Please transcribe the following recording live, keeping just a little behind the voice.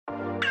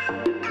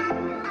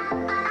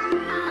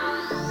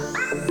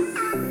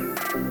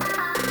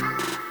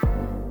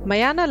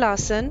Mariana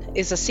Larsen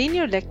is a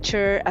senior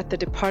lecturer at the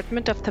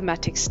Department of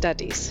Thematic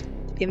Studies.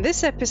 In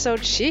this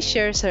episode, she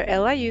shares her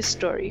LIU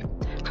story,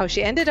 how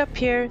she ended up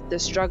here, the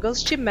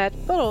struggles she met,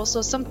 but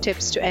also some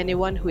tips to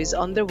anyone who is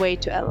on their way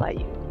to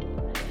LIU.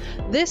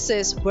 This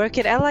is Work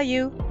at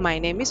LIU. My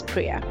name is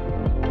Priya.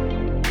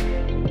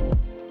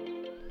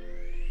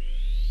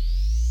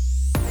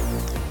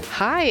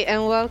 Hi,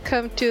 and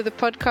welcome to the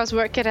podcast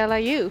Work at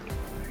LIU.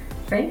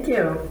 Thank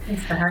you.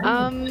 Thanks for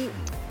having me.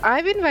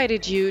 I've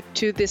invited you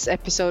to this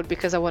episode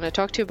because I want to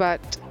talk to you about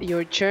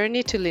your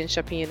journey to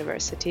Linköping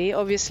University.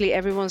 Obviously,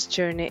 everyone's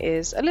journey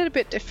is a little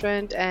bit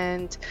different,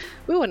 and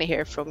we want to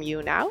hear from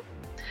you now.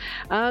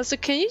 So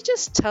can you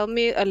just tell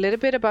me a little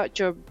bit about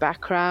your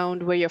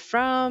background, where you're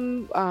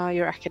from,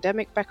 your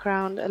academic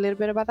background, a little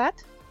bit about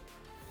that?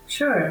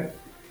 Sure.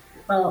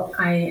 Well,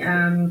 I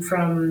am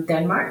from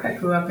Denmark. I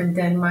grew up in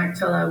Denmark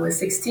till I was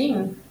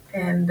 16,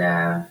 and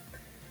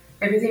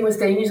everything was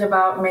Danish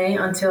about me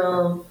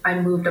until I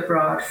moved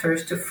abroad,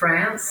 first to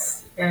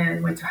France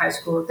and went to high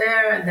school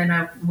there. And then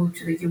I moved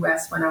to the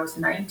US when I was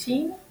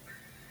 19.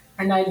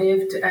 And I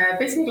lived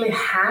basically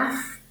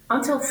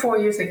until 4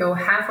 years ago,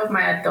 half of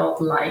my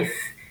adult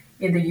life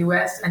in the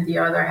US and the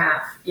other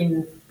half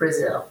in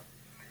Brazil.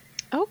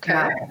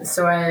 Okay.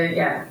 So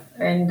I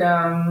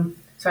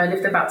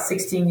lived about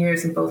 16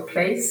 years in both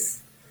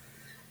places.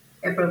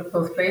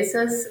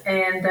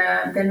 And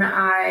then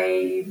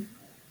I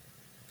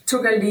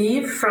took a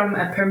leave from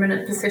a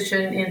permanent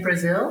position in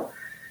Brazil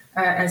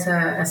as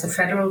a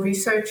federal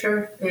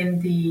researcher in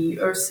the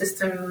Earth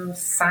System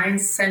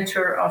Science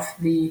Center of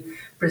the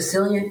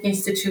Brazilian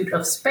Institute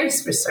of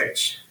Space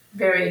Research.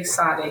 Very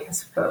exotic, I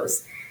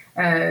suppose,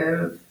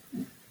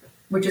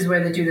 which is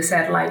where they do the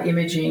satellite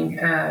imaging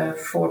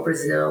for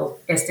Brazil,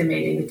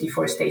 estimating the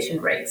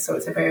deforestation rate. So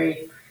it's a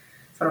very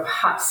sort of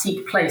hot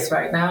seat place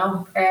right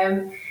now.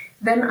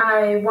 Then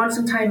I wanted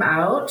some time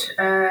out,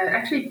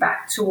 actually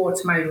back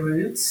towards my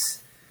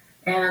roots.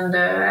 And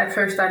at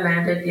first I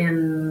landed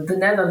in the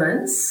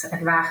Netherlands at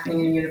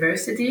Wageningen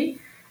University.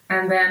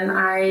 And then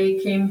I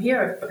came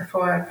here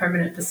for a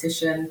permanent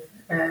position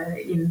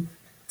in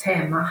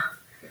THEMA.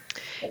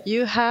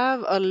 You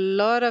have a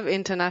lot of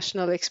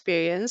international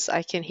experience,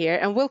 I can hear,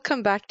 and we'll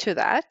come back to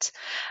that.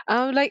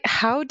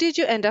 How did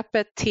you end up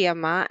at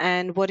THEMA,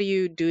 and what are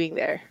you doing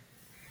there?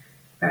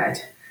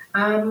 Right.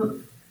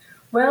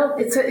 Well,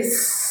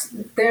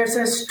 there's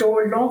a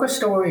longer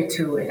story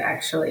to it,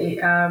 actually.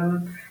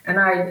 And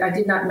I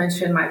did not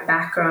mention my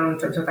background in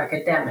terms of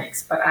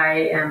academics, but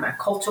I am a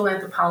cultural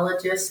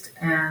anthropologist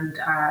and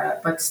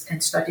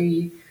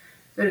study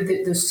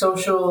the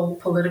social,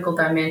 political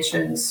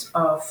dimensions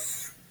of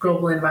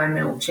global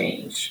environmental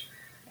change,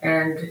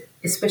 and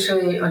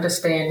especially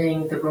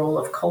understanding the role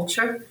of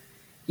culture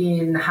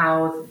in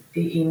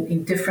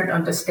different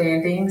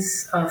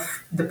understandings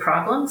of the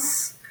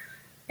problems,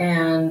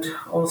 and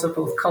also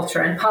both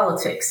culture and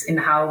politics in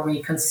how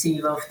we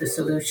conceive of the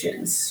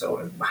solutions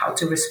or how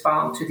to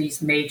respond to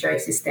these major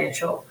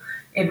existential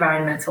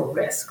environmental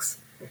risks.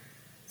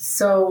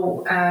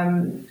 So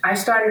I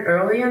started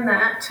early in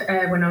that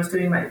when I was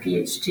doing my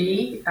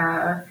PhD,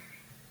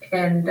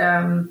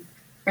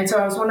 and so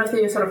I was one of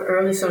the sort of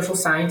early social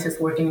scientists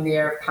working in the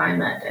area of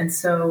climate. And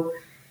so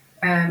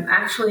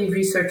actually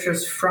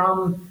researchers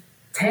from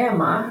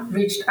THEMA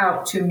reached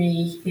out to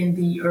me in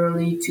the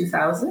early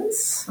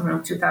 2000s,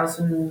 around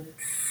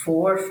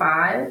 2004 or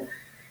 5,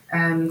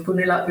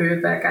 Gunilla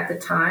Öberg at the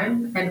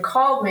time, and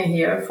called me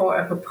here for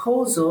a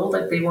proposal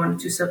that they wanted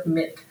to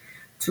submit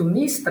to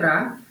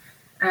MISTRA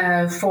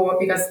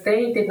because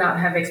they did not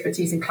have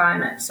expertise in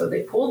climate. So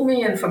they pulled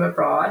me in from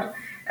abroad.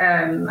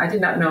 I did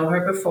not know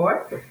her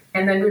before.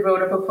 And then we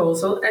wrote a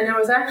proposal, and it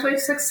was actually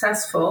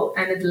successful,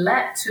 and it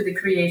led to the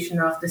creation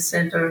of the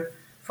Center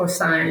for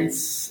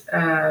Science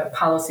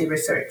Policy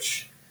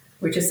Research,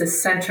 which is a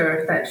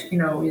center that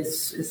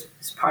is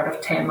part of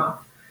THEMA,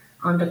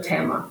 under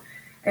THEMA.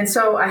 And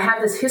so I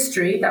have this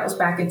history. That was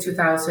back in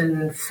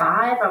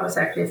 2005. I was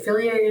actually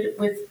affiliated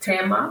with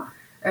THEMA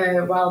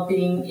while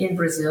being in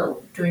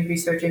Brazil, doing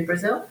research in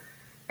Brazil.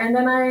 And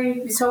then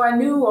I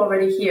knew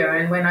already here.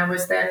 And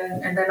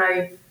then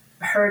I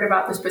heard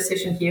about this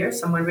position here.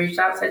 Someone reached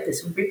out and said,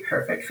 this would be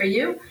perfect for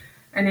you.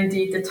 And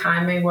indeed, the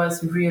timing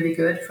was really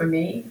good for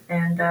me.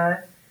 And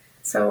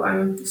so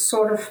I'm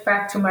sort of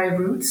back to my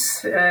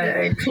roots,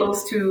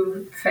 close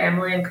to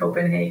family in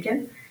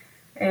Copenhagen.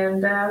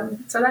 And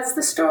so that's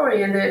the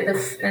story. And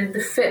the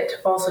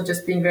fit also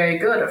just being very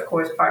good, of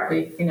course,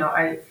 partly,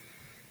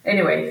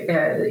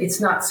 it's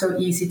not so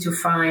easy to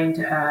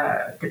find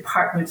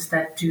departments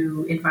that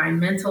do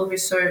environmental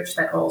research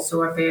that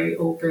also are very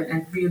open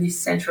and really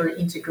centrally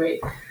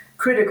integrate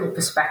critical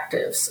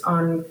perspectives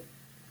on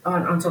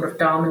sort of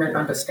dominant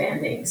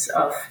understandings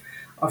of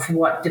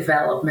what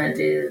development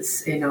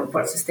is,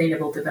 what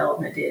sustainable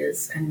development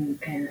is, and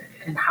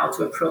how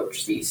to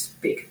approach these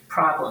big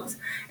problems.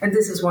 And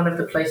this is one of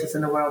the places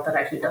in the world that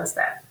actually does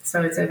that.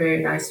 So it's a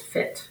very nice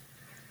fit.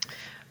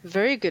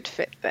 Very good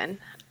fit then.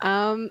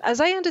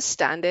 As I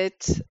understand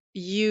it,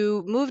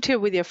 you moved here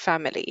with your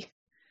family.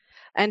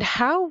 And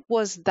how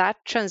was that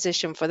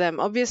transition for them?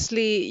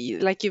 Obviously,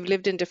 like you've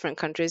lived in different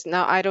countries.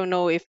 Now, I don't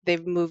know if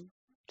they've moved,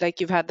 like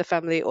you've had the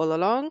family all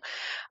along,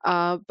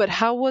 but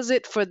how was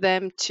it for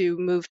them to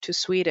move to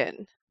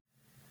Sweden?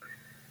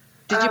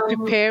 Did you Um,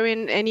 prepare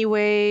in any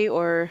way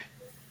or?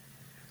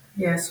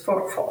 yes,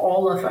 for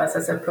all of us,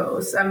 I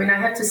suppose. I mean, I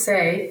have to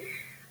say,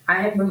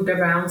 I have moved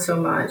around so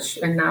much,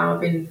 and now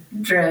I've been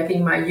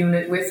dragging my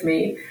unit with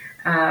me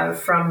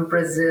from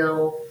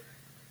Brazil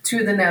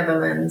to the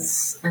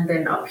Netherlands and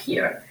then up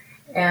here.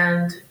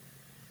 And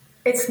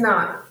it's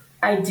not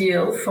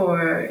ideal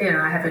for,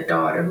 I have a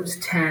daughter who's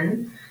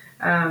 10.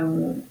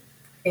 Um,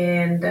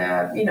 and,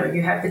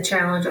 you have the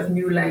challenge of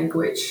new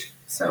language.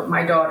 So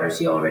my daughter,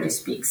 she already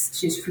speaks,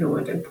 she's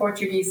fluent in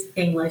Portuguese,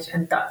 English,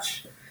 and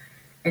Dutch.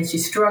 And she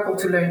struggled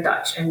to learn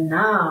Dutch, and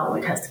now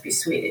it has to be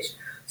Swedish.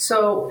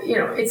 So,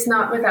 it's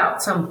not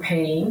without some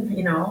pain,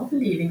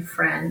 leaving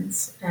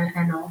friends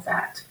and all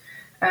that.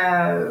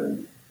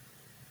 Um,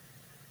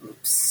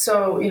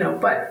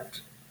 but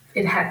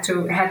it had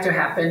to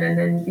happen, and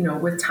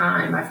then with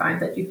time, I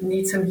find that you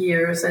need some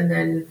years, and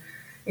then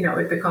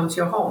it becomes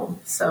your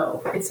home.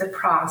 So it's a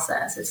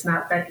process. It's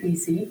not that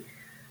easy.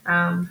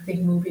 I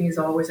think moving is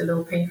always a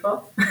little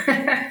painful,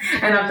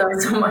 and I've done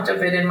so much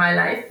of it in my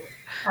life.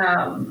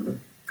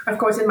 Of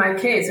course, in my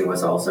case, it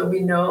was also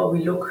we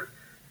look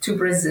to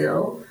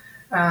Brazil,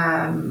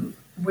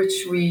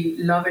 which we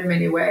love in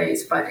many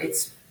ways, but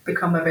it's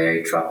become a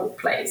very troubled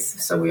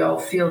place. So we all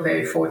feel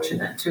very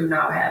fortunate to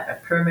now have a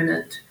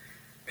permanent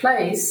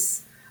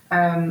place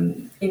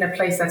in a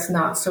place that's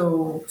not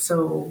so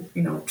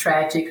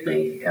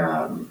tragically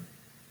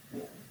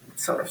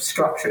sort of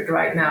structured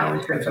right now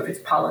in terms of its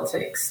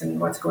politics and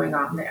what's going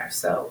on there.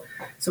 So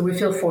we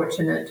feel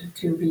fortunate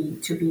to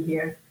be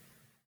here.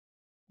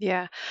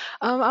 Yeah.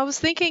 I was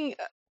thinking,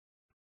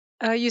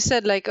 you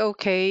said like,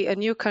 okay, a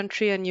new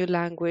country, a new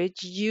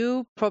language.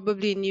 You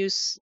probably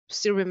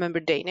still remember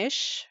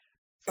Danish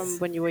from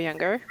when you were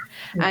younger,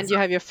 and Yes. you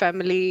have your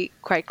family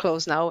quite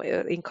close now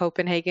in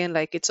Copenhagen.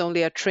 Like it's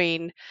only a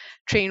train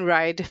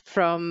ride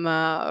from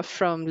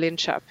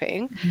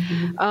Linköping.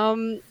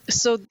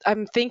 So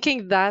I'm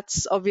thinking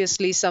that's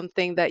obviously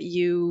something that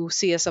you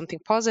see as something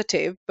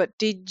positive. But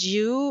did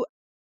you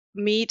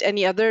meet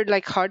any other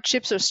like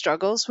hardships or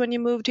struggles when you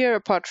moved here,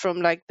 apart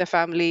from like the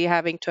family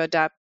having to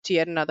adapt to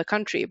yet another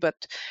country? But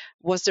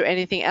was there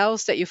anything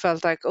else that you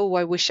felt like, oh,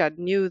 I wish I'd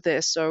knew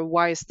this, or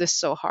why is this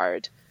so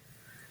hard?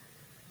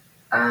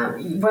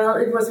 Well,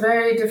 it was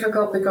very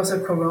difficult because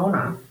of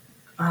Corona.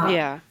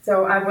 Yeah.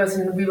 So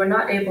we were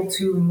not able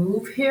to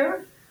move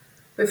here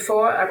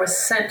before. I was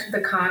sent the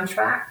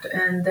contract,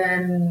 and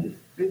then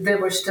there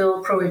were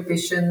still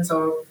prohibitions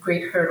or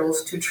great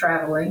hurdles to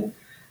traveling.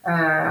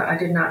 I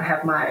did not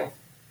have my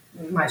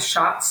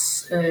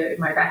shots.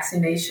 My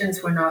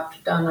vaccinations were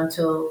not done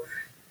until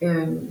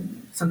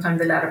sometime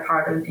the latter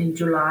part in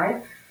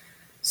July.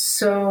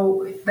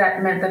 So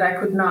that meant that I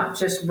could not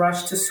just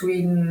rush to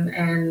Sweden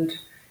and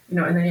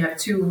then you have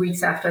 2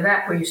 weeks after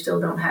that where you still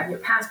don't have your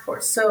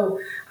passport. So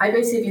I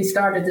basically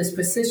started this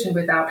position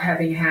without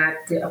having had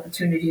the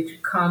opportunity to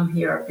come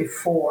here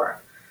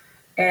before.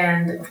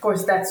 And of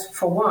course, that's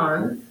for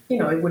one,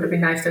 it would have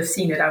been nice to have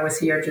seen it. I was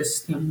here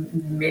just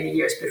many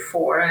years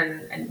before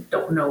and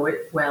don't know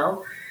it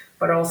well,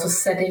 but also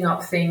setting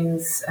up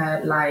things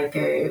like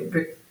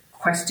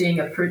requesting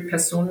a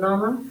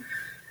personnummer.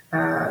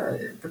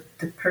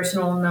 The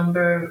personal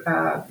number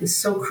is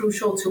so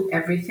crucial to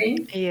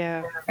everything.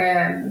 Yeah.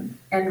 And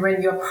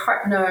when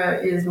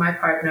my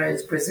partner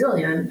is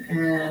Brazilian,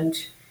 and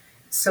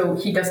so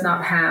he does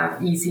not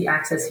have easy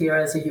access here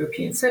as a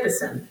European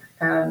citizen.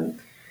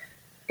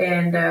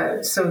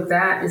 So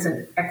that is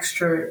an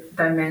extra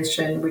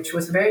dimension, which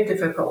was very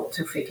difficult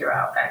to figure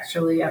out.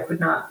 Actually, I could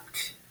not,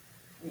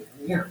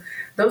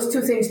 those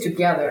two things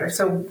together.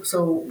 So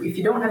if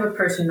you don't have a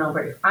person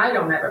number, if I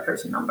don't have a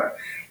person number,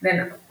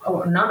 then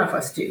none of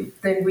us do.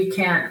 Then we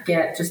can't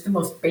get just the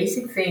most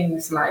basic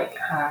things like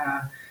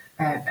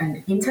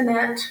an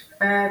internet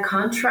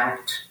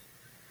contract.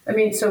 I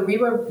mean, so we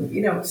were,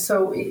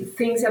 so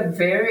things are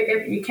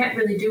you can't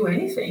really do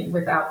anything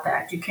without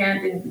that. You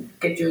can't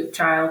get your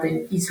child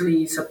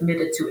easily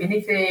submitted to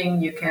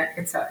anything. You can't,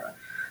 etc.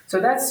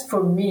 So that's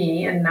for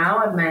me. And now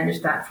I've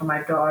managed that for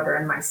my daughter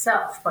and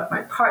myself. But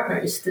my partner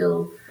is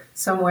still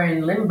somewhere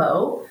in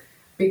limbo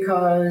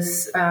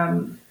because,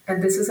 and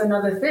this is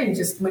another thing,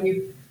 just when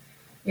you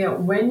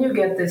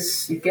get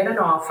you get an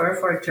offer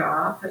for a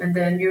job, and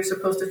then you're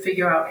supposed to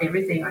figure out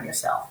everything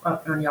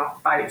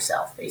by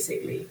yourself,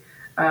 basically.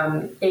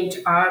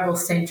 HR will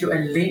send you a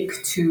link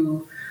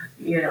to,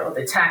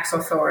 the tax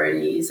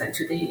authorities and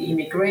to the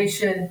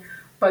immigration,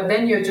 but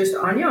then you're just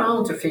on your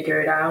own to figure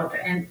it out,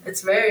 and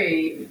it's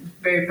very,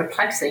 very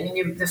perplexing.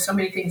 And there's so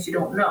many things you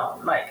don't know.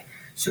 Like,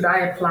 should I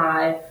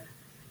apply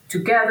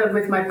together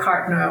with my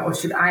partner, or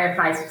should I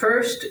apply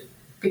first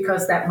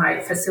because that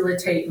might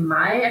facilitate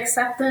my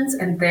acceptance,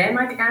 and then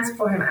I can ask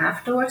for him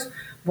afterwards?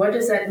 What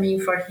does that mean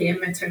for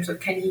him in terms of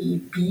can he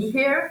be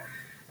here?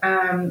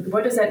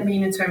 What does that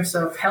mean in terms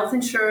of health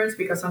insurance?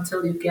 Because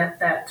until you get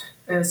that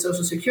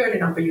social security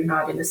number, you're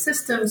not in the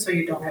system, so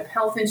you don't have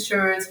health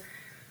insurance.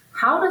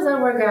 How does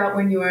that work out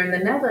when you are in the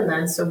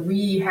Netherlands? So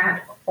we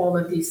had all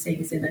of these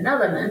things in the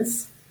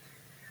Netherlands,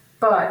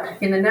 but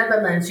in the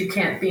Netherlands, you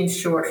can't be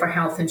insured for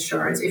health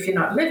insurance if you're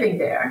not living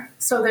there.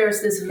 So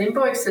there's this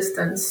limbo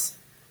existence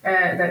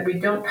that we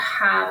don't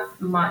have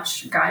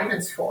much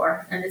guidance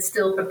for, and it's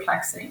still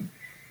perplexing.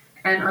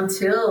 And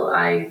until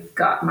I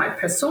got my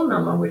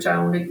personnummer, which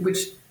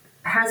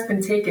has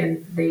been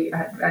taken, they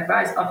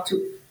advise up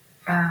to,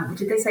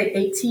 did they say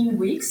 18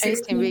 weeks?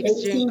 18 weeks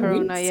during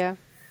Corona, yeah.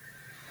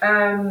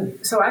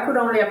 So I could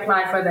only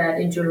apply for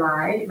that in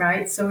July,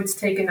 right? So it's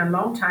taken a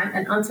long time.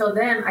 And until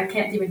then, I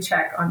can't even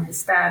check on his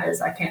status.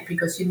 I can't,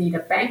 because you need a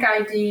bank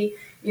ID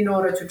in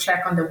order to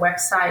check on the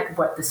website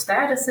what the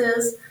status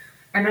is.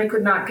 And I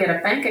could not get a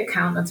bank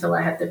account until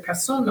I had the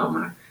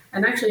personnummer.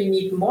 And actually, you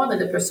need more than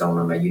the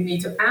personnummer. You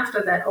need to,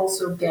 after that,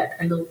 also get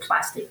a little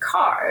plastic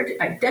card,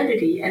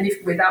 identity. And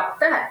if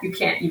without that, you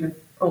can't even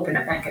open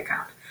a bank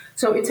account.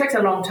 So it takes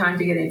a long time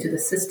to get into the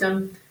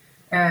system.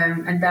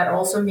 And that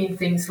also means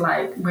things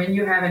like when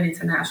you have an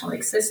international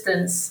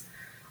existence,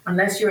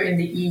 unless you're in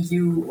the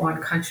EU or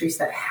in countries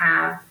that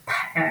have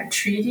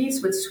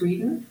treaties with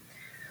Sweden,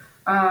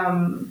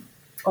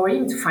 or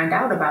even to find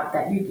out about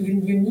that,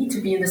 you need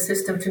to be in the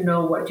system to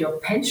know what your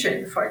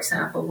pension, for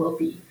example, will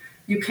be.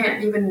 You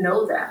can't even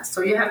know that.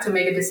 So you have to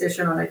make a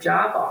decision on a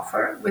job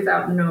offer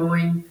without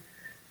knowing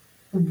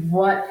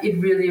what it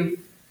really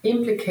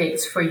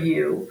implicates for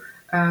you.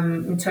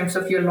 In terms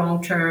of your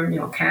long term,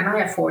 can I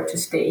afford to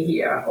stay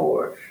here,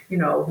 or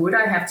would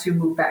I have to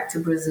move back to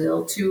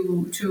Brazil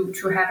to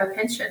have a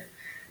pension?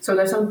 So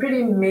there's some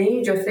pretty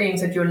major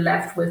things that you're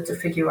left with to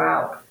figure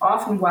out,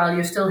 often while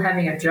you're still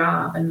having a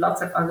job and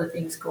lots of other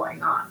things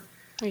going on.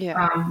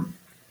 Yeah.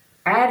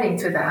 Adding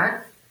to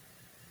that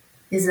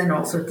is then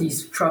also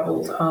these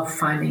troubles of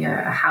finding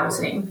a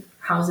housing.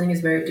 Housing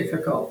is very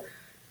difficult.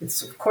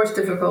 It's of course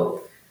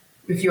difficult.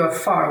 If you are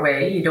far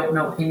away, you don't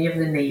know any of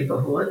the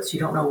neighborhoods, you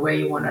don't know where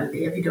you want to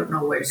live, you don't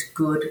know where's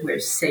good,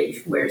 where's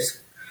safe,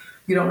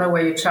 you don't know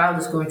where your child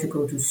is going to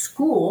go to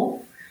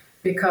school,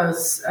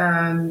 because,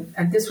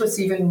 and this was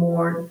even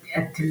more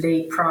a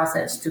delayed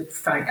process to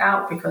find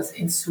out, because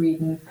in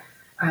Sweden,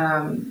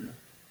 and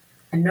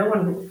no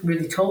one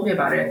really told me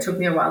about it, it took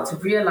me a while to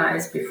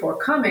realize before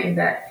coming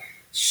that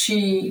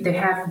they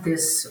have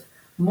this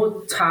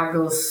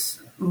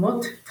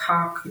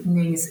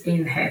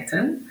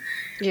mottagningsenheten,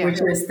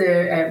 which is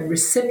the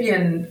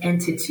recipient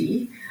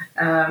entity,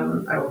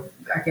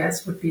 I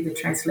guess would be the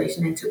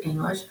translation into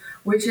English,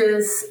 which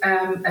is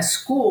a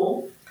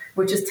school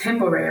which is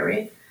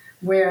temporary,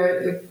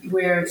 where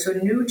so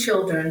new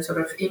children, sort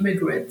of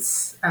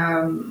immigrants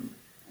from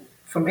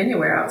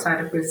anywhere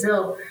outside of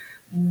Brazil,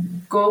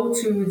 go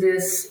to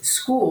this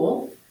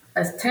school,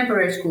 a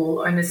temporary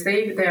school, and they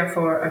stay there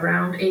for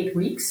around 8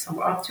 weeks,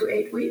 or up to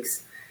 8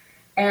 weeks.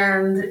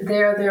 And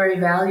they're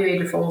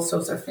evaluated for all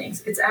sorts of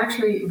things. It's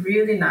actually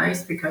really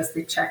nice because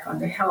they check on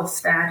the health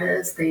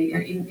status, they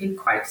in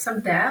quite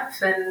some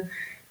depth, and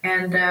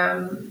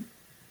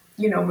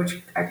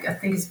which I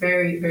think is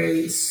very,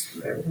 very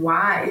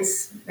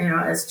wise.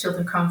 As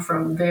children come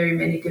from very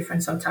many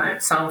different,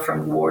 sometimes some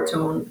from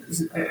war-torn,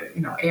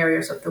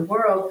 areas of the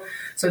world.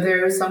 So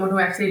there is someone who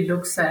actually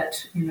looks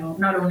at,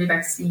 not only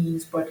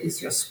vaccines, but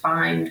is your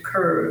spine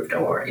curved,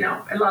 or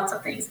lots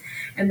of things.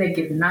 And they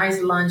give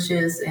nice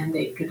lunches and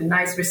they give a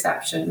nice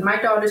reception. My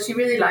daughter, she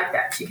really liked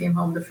that. She came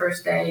home the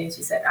first day and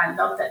she said, "I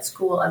love that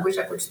school. I wish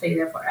I could stay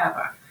there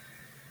forever."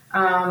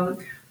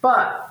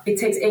 But it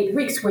takes 8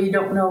 weeks where you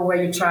don't know where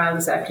your child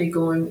is actually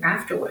going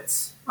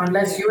afterwards,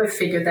 unless you have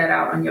figured that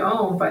out on your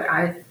own. But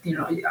I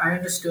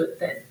understood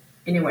that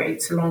anyway.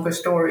 It's a longer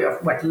story of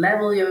what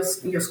level your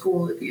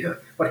school,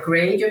 what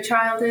grade your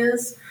child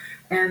is,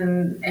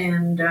 and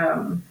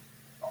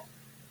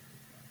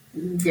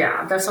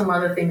there's some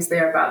other things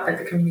there about that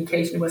the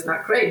communication was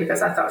not great,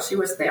 because I thought she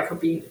was there for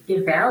being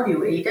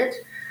evaluated,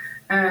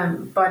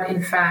 but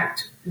in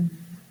fact,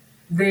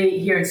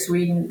 here in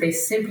Sweden, they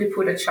simply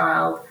put a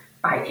child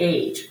by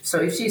age. So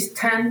if she's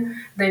 10,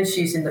 then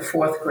she's in the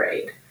 4th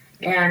grade.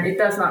 And it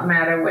does not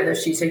matter whether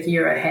she's a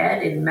year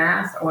ahead in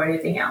math or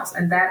anything else.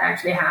 And that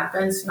actually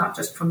happens, not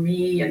just for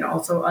me, and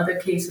also other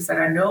cases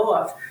that I know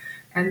of.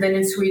 And then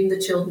in Sweden, the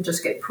children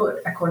just get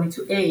put according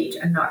to age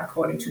and not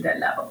according to their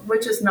level,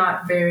 which is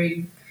not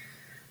very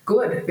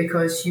good,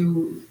 because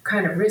you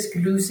kind of risk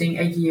losing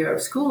a year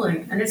of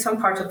schooling. And in some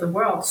parts of the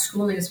world,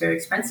 schooling is very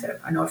expensive.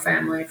 I know a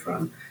family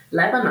from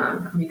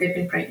Lebanon. I mean, they've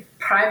been paying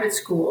private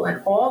school, and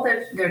all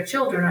their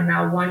children are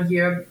now 1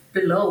 year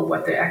below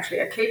what they actually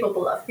are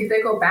capable of. If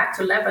they go back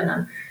to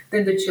Lebanon,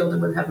 then the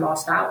children will have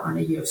lost out on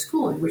a year of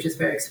schooling, which is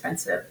very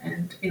expensive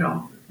and,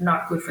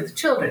 not good for the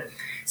children.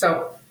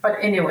 So, but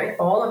anyway,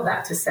 all of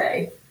that to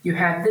say, you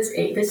have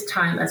this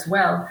time as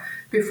well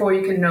before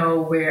you can know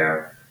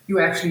where you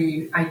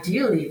actually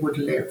ideally would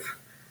live.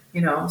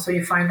 So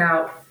you find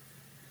out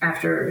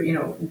after,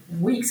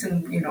 weeks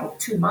and,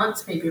 2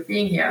 months maybe of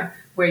being here,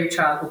 where your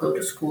child will go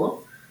to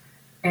school.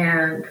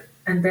 and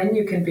then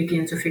you can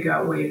begin to figure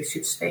out where you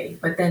should stay.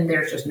 But then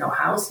there's just no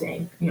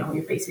housing.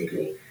 You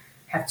basically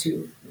have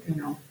to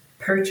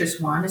purchase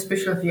one,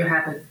 especially if you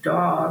have a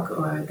dog,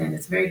 or then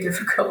it's very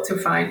difficult to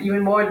find,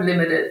 even more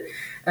limited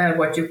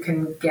what you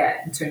can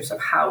get in terms of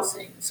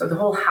housing. So the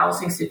whole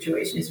housing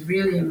situation is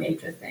really a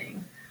major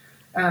thing.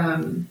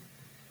 And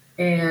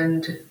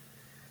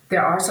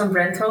there are some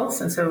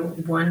rentals, and so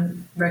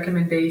one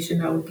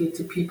recommendation I would give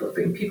to people,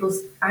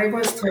 I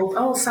was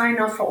told, sign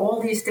up for all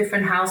these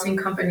different housing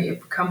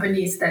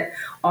companies that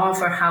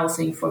offer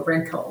housing for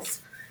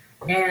rentals.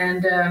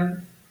 And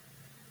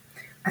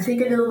I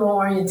think a little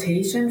more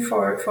orientation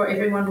for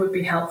everyone would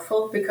be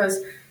helpful,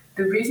 because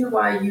the reason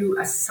why you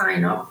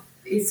sign up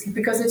is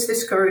because it's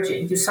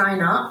discouraging. You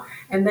sign up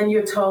and then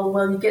you're told,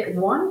 well, you get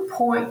 1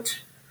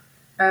 point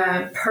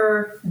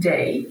per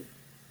day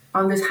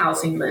on this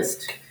housing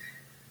list.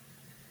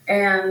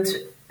 And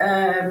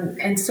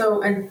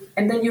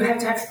then you have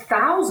to have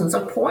thousands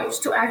of points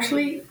to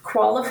actually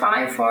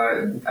qualify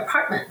for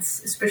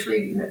apartments,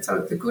 especially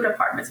the good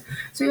apartments.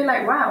 So you're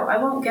like, wow, I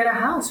won't get a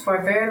house for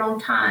a very long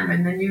time.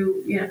 And then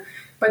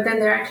but then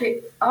there are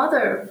actually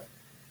other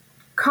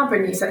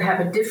companies that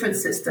have a different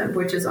system,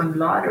 which is on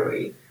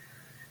lottery.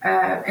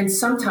 And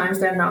sometimes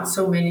there are not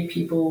so many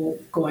people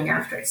going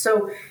after it.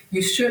 So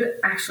you should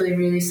actually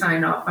really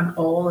sign up on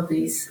all of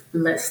these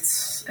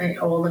lists and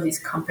all of these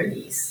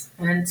companies.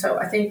 And so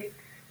I think,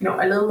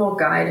 a little more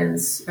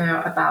guidance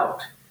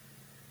about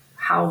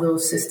how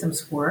those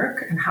systems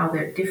work and how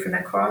they're different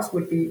across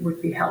would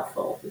be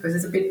helpful, because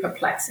it's a bit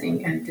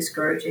perplexing and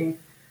discouraging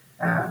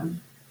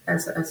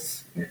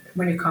as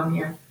when you come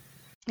here.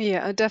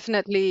 Yeah,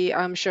 definitely.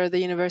 I'm sure the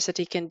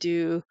university can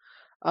do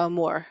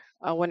more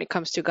when it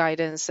comes to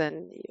guidance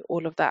and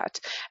all of that.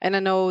 And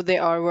I know they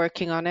are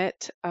working on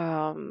it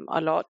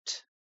a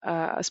lot,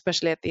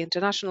 especially at the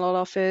international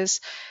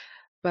office,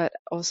 but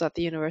also at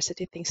the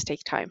university, things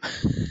take time,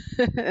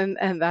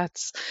 and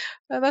that's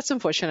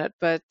unfortunate.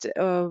 But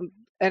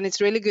and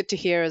it's really good to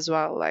hear as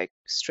well, like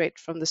straight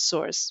from the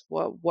source,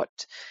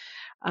 what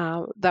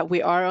that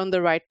we are on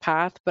the right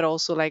path, but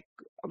also like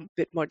a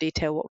bit more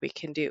detail what we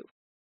can do.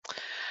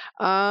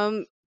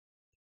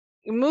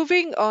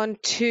 Moving on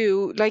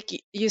to, like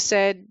you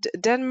said,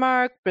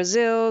 Denmark,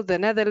 Brazil, the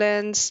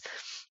Netherlands.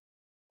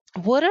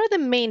 What are the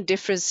main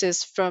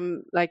differences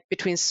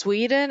between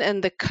Sweden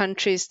and the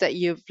countries that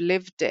you've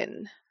lived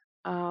in?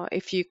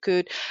 If you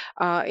could,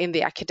 in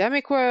the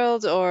academic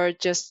world or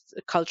just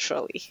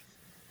culturally,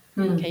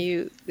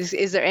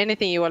 is there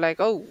anything you were like,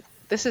 oh,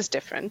 this is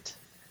different?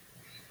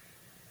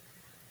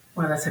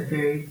 Well, that's a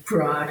very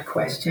broad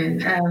question.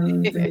 Let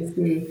me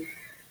see.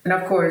 And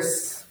of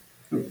course,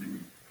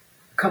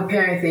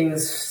 comparing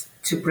things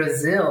to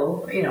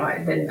Brazil,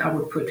 then I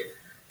would put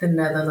the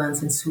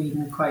Netherlands and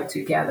Sweden quite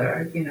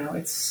together.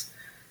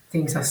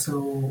 Things are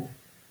so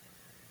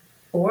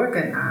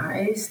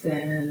organized,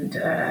 and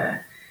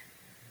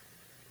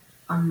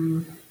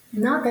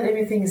not that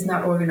everything is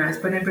not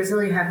organized, but in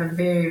Brazil you have a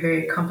very,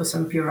 very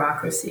cumbersome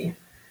bureaucracy.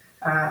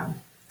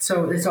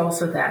 So there's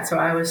also that. So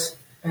I was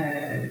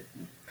a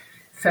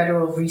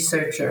federal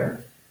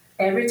researcher.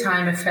 Every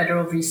time a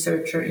federal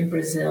researcher in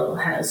Brazil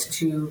has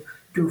to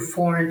do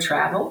foreign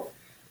travel,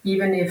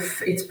 even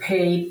if it's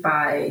paid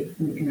by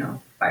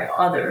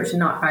others,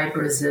 not by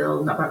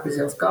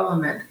Brazil's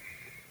government,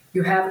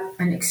 you have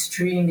an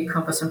extremely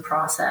cumbersome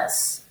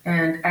process.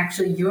 And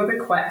actually your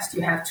request,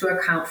 you have to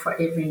account for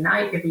every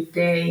night, every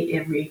day,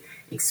 every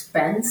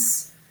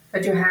expense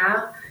that you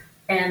have.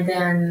 And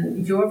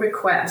then your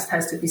request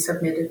has to be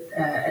submitted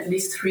at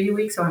least 3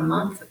 weeks or a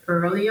month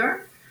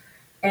earlier.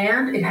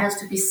 And it has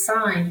to be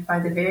signed by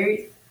the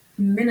very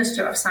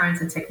Minister of Science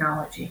and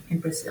Technology in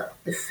Brazil.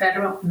 The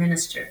federal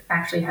minister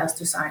actually has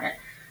to sign it.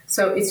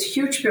 So it's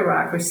huge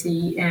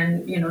bureaucracy,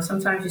 and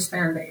sometimes you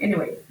stand there.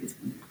 Anyway, it's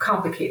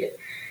complicated,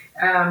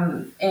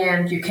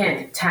 and you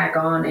can't tag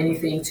on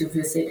anything to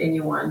visit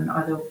anyone,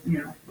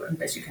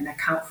 unless you can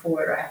account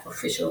for it or have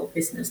official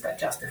business that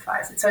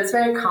justifies it. So it's a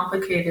very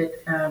complicated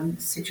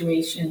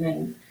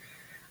situation,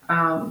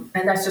 and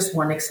that's just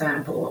one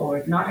example.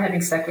 Or not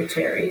having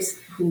secretaries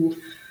who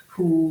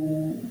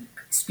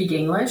speak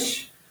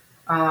English.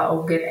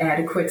 Or get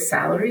adequate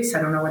salaries.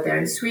 I don't know what they're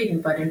in Sweden,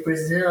 but in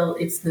Brazil,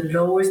 it's the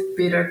lowest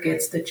bidder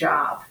gets the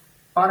job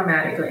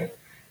automatically.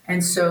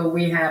 And so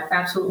we have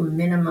absolute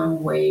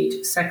minimum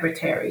wage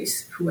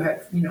secretaries who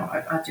have,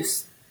 are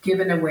just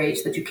given a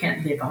wage that you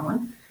can't live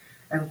on.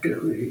 And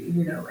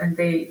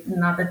they,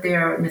 not that they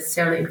are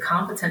necessarily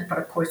incompetent, but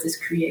of course this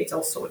creates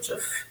all sorts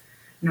of,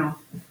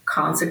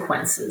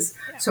 consequences.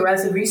 So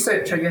as a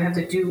researcher, you have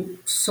to do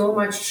so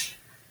much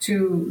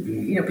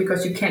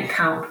because you can't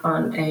count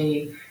on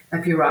a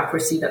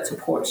bureaucracy that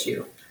supports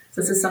you. So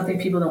this is something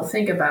people don't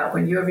think about.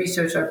 When you're a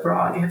researcher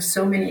abroad, you have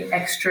so many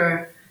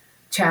extra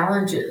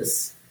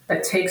challenges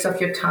that takes up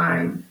your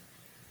time,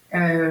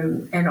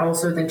 and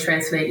also then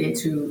translate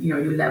into your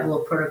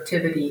level of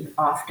productivity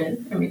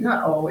often. I mean,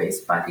 not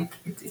always, but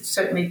it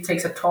certainly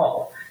takes a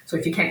toll. So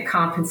if you can't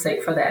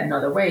compensate for that in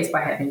other ways by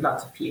having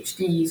lots of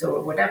PhDs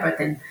or whatever,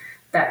 then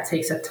that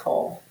takes a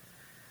toll.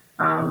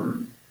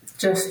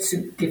 Just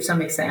to give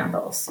some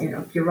examples,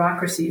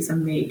 bureaucracy is a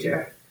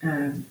major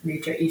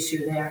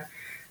issue there.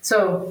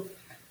 So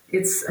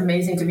it's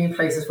amazing to be in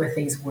places where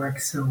things work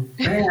so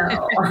well. Yeah,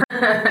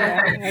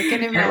 I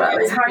can imagine. Well,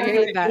 it's hard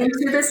to get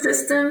into the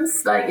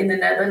systems, like in the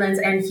Netherlands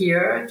and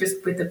here,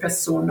 just with the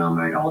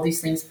persoonnummer and all these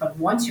things. But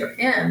once you're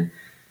in,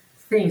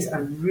 things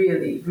are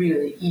really,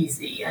 really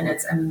easy, and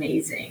it's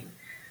amazing.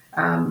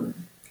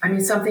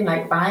 Something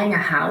like buying a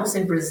house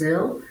in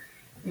Brazil,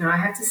 I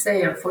have to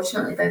say,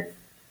 unfortunately, that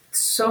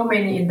so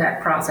many in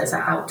that process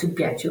are out to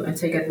get you and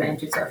take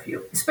advantage of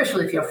you,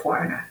 especially if you're a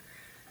foreigner.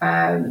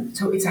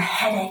 So it's a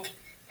headache.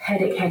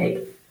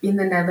 In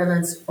the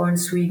Netherlands or in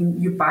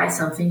Sweden, you buy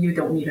something, you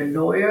don't need a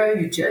lawyer.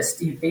 You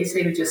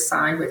basically just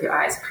sign with your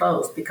eyes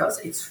closed, because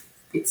it's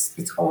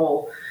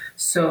all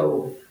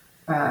so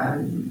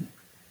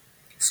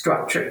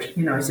structured.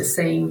 It's the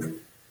same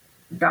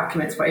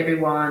documents for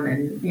everyone,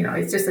 and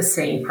it's just the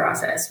same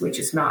process, which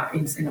is not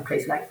in a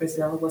place like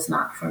Brazil, was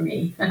not for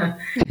me.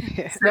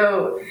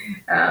 So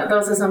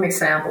those are some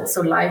examples.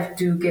 So life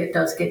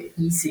does get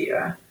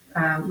easier,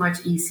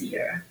 much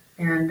easier.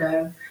 And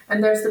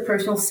there's the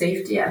personal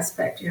safety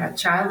aspect. A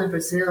child in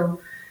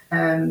Brazil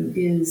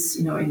is,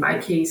 in my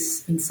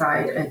case,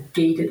 inside a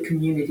gated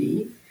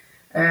community,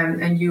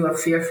 and you are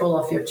fearful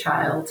of your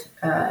child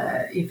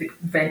if it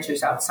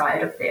ventures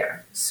outside of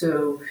there.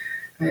 So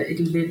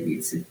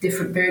it's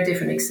a very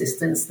different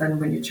existence than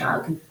when your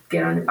child can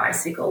get on a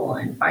bicycle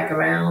and bike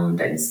around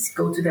and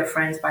go to their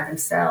friends by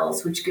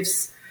themselves, which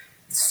it's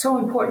so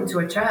important to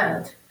a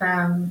child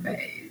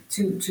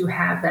to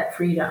have that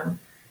freedom.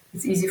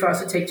 It's easy for us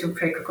to take for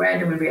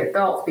granted when we're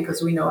adults,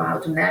 because we know how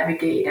to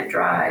navigate and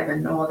drive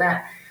and all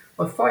that.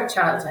 But for a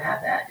child to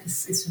have that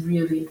is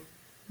really,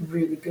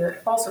 really good.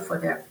 Also for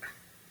their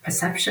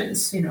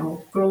perceptions,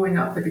 growing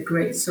up with a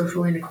great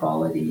social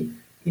inequality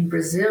in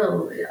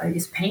Brazil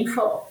is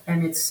painful.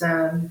 And it's,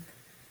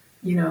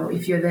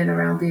 if you're then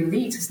around the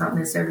elites, it's not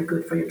necessarily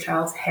good for your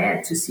child's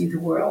head to see the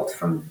world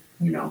from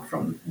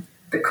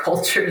the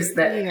cultures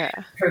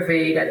that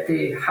pervade at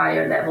the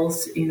higher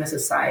levels in a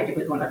society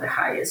with one of the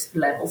highest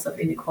levels of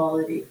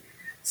inequality.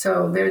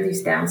 So there are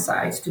these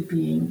downsides to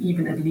being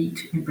even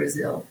elite in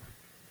Brazil.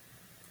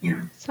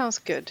 Sounds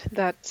good.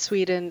 That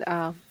Sweden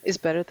is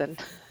better than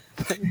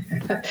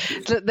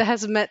that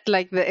has met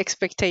like the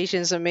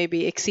expectations, or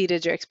maybe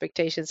exceeded your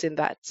expectations in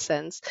that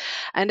sense.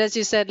 And as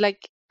you said,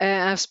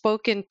 I've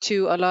spoken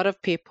to a lot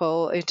of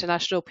people,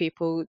 international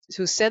people,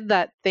 who said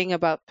that thing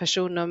about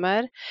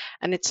personnummer,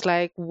 and it's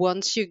like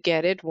once you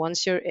get it,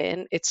 once you're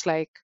in, it's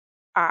like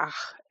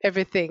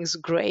everything's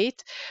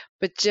great,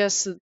 but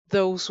just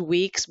those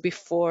weeks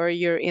before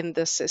you're in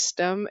the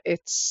system,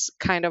 it's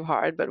kind of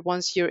hard. But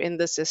once you're in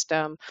the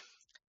system,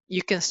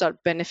 you can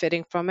start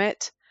benefiting from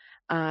it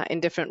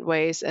in different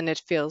ways, and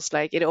it feels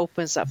like it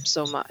opens up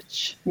so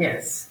much.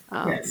 Yes,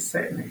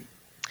 certainly.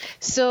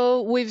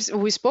 So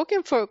we've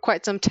spoken for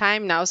quite some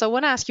time now, so I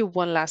want to ask you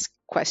one last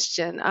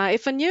question.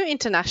 If a new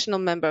international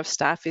member of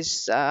staff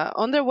is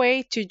on their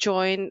way to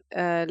join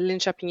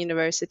Linköping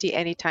University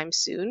anytime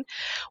soon,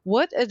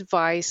 what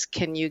advice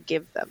can you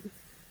give them?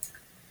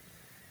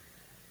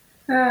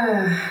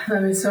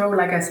 So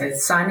like I said,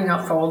 signing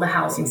up for all the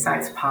housing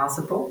sites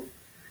possible.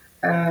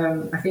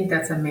 I think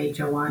that's a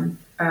major one.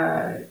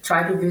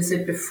 Try to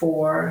visit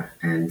before,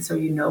 and so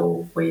you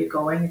know where you're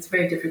going. It's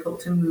very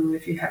difficult to move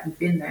if you haven't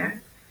been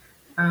there.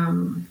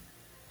 I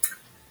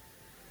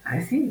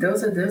think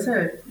those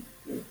are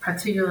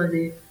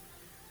particularly,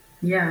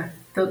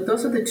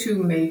 those are the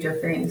two major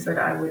things that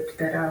I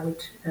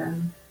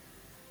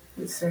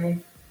would say.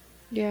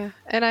 Yeah,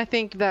 and I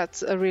think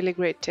that's a really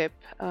great tip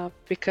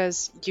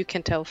because you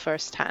can tell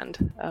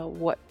firsthand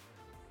what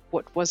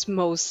was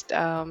most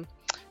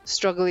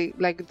struggling,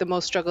 like the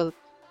most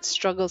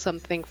strugglesome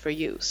thing for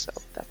you. So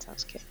that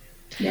sounds good.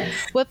 Yes.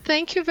 Well,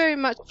 thank you very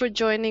much for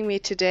joining me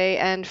today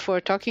and for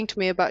talking to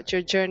me about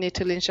your journey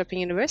to Linköping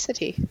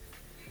University.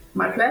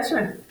 My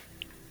pleasure.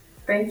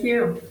 Thank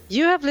you.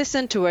 You have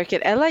listened to Work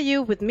at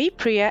LIU with me,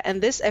 Priya,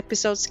 and this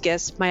episode's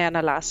guest,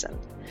 Mariana Larsson.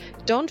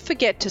 Don't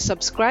forget to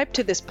subscribe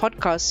to this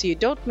podcast so you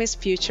don't miss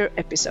future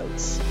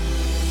episodes.